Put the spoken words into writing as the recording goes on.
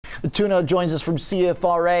Tuna joins us from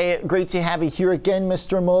CFRA. Great to have you here again,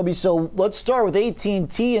 Mr. Moby. So let's start with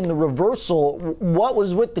AT&T and the reversal. What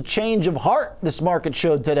was with the change of heart this market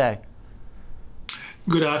showed today?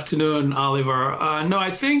 Good afternoon, Oliver. No,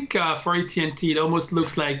 I think for AT&T, it almost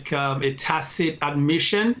looks like a tacit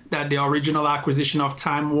admission that the original acquisition of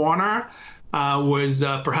Time Warner was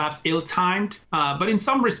perhaps ill-timed. But in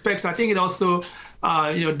some respects, I think it also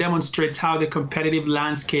demonstrates how the competitive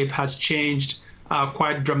landscape has changed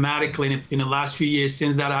quite dramatically in the last few years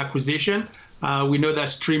since that acquisition. We know that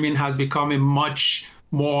streaming has become a much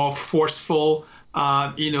more forceful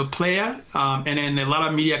player, and then a lot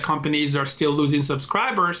of media companies are still losing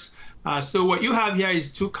subscribers. So what you have here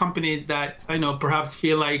is two companies that perhaps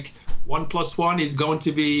feel like 1 + 1 is going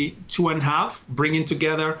to be 2.5, bringing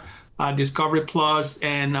together Discovery Plus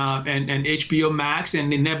and HBO Max,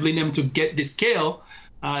 and enabling them to get the scale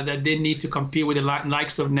that they need to compete with the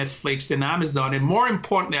likes of Netflix and Amazon. And more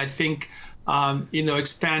importantly, I think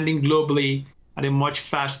expanding globally at a much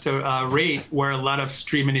faster rate, where a lot of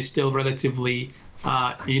streaming is still relatively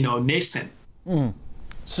nascent.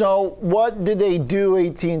 So what do they do,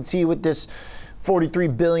 AT&T, with this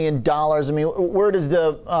 $43 billion? I mean, where do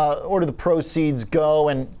the proceeds go,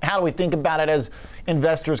 and how do we think about it as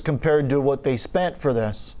investors compared to what they spent for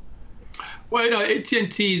this? Well,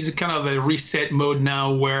 AT&T is kind of a reset mode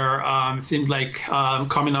now, where it seems like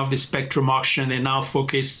coming off the Spectrum auction, they're now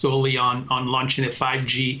focused solely on launching a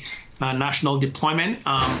 5G national deployment.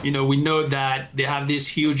 We know that they have this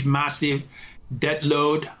huge, massive debt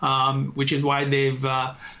load, which is why they've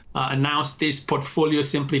announced this portfolio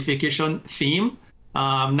simplification theme.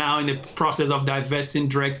 Now in the process of divesting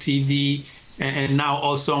DirecTV and now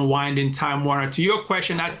also unwinding Time Warner. To your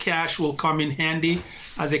question, that cash will come in handy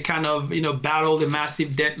as they kind of battle the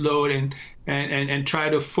massive debt load and try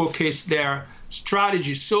to focus their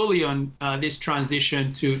strategy solely on this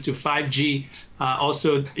transition to 5G.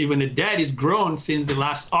 Also, even the debt is grown since the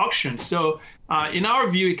last auction. So in our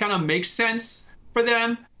view, it kind of makes sense for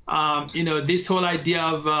them. This whole idea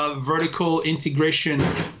of vertical integration,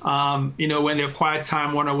 when they acquired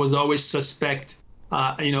Time Warner, was always suspect,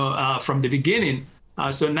 from the beginning.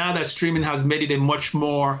 So now that streaming has made it a much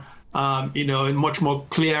more,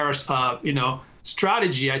 clear,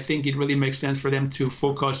 strategy, I think it really makes sense for them to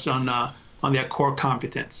focus on their core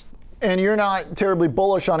competence. And you're not terribly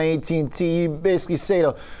bullish on AT&T. You basically say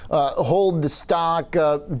to hold the stock,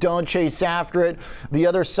 don't chase after it. The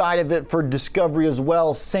other side of it for Discovery as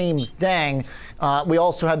well, same thing. We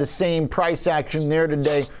also had the same price action there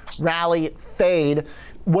today, rally, fade.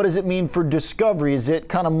 What does it mean for Discovery? Is it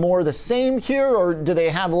kind of more the same here, or do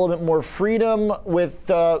they have a little bit more freedom with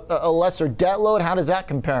a lesser debt load? How does that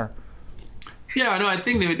compare? Yeah, no, I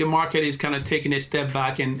think the market is kind of taking a step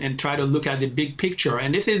back and try to look at the big picture.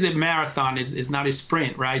 And this is a marathon, it's not a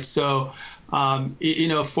sprint, right? So,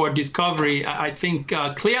 for Discovery, I think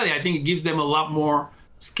clearly, I think it gives them a lot more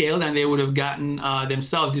scale than they would have gotten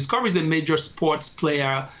themselves. Discovery is a major sports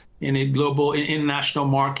player in a global, international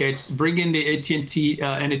markets, bringing the AT&T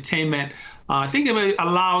entertainment. I think it will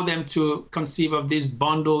allow them to conceive of this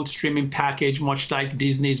bundled streaming package, much like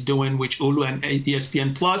Disney is doing with Hulu and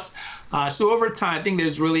ESPN Plus. So over time, I think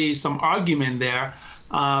there's really some argument there.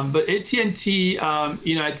 But AT&T,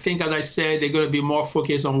 I think, as I said, they're going to be more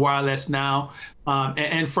focused on wireless now.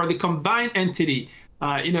 And for the combined entity,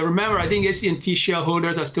 remember, I think AT&T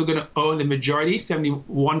shareholders are still going to own the majority,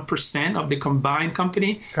 71% of the combined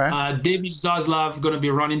company. Okay. David Zaslav going to be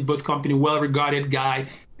running both company, well-regarded guy.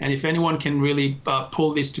 And if anyone can really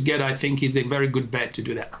pull this together, I think he's a very good bet to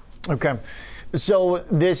do that. Okay. So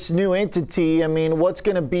this new entity, I mean, what's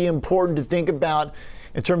going to be important to think about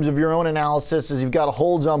in terms of your own analysis as you've got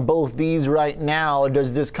holds on both these right now?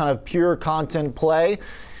 Does this kind of pure content play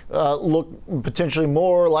look potentially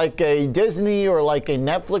more like a Disney or like a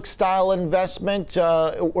Netflix style investment,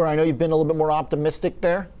 where I know you've been a little bit more optimistic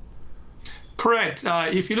there? Correct.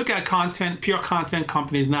 If you look at pure content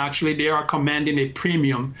companies now, actually they are commanding a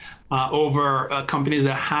premium over companies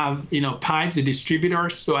that have, pipes, the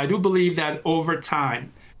distributors. So I do believe that over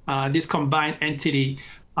time, this combined entity,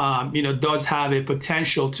 does have a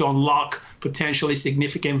potential to unlock potentially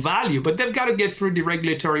significant value, but they've got to get through the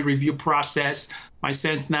regulatory review process. My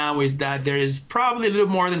sense now is that there is probably a little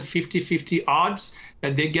more than 50-50 odds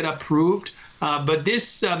that they get approved. But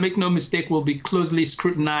this, make no mistake, will be closely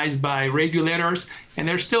scrutinized by regulators. And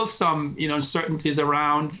there's still some uncertainties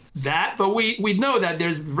around that. But we know that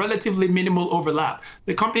there's relatively minimal overlap.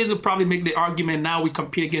 The companies will probably make the argument now we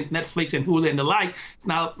compete against Netflix and Hulu and the like. It's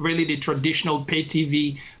not really the traditional pay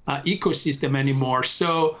TV ecosystem anymore.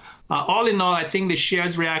 So all in all, I think the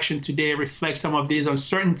shares reaction today reflects some of these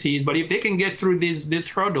uncertainties. But if they can get through these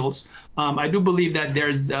hurdles, I do believe that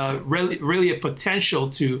there's really a potential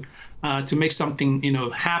to make something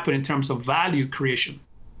happen in terms of value creation.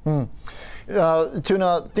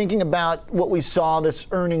 Tuna, thinking about what we saw this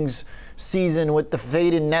earnings season with the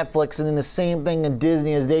fade in Netflix and then the same thing in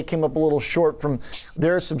Disney as they came up a little short from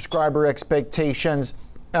their subscriber expectations.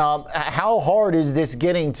 How hard is this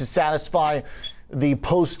getting to satisfy the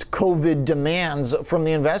post-COVID demands from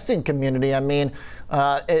the investing community? I mean,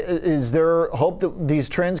 is there hope that these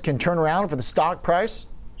trends can turn around for the stock price?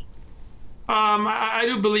 I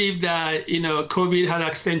do believe that COVID has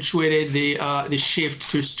accentuated the shift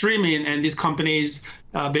to streaming, and these companies,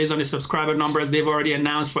 based on the subscriber numbers they've already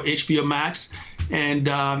announced for HBO Max and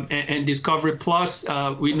Discovery Plus,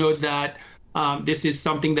 we know that this is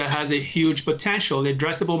something that has a huge potential. The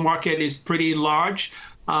addressable market is pretty large.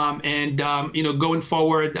 Going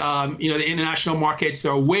forward, the international markets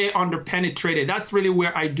are way underpenetrated. That's really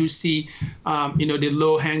where I do see, the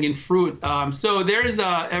low-hanging fruit. So there is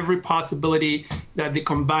every possibility that the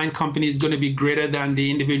combined company is going to be greater than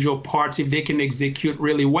the individual parts if they can execute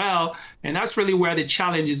really well. And that's really where the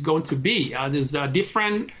challenge is going to be. There's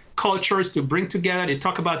different cultures to bring together. They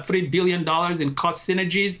talk about $3 billion in cost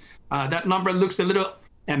synergies. That number looks a little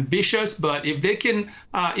ambitious, but if they can,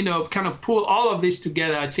 kind of pull all of this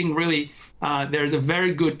together, I think really there's a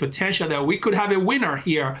very good potential that we could have a winner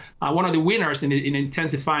here, one of the winners in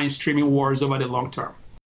intensifying streaming wars over the long term.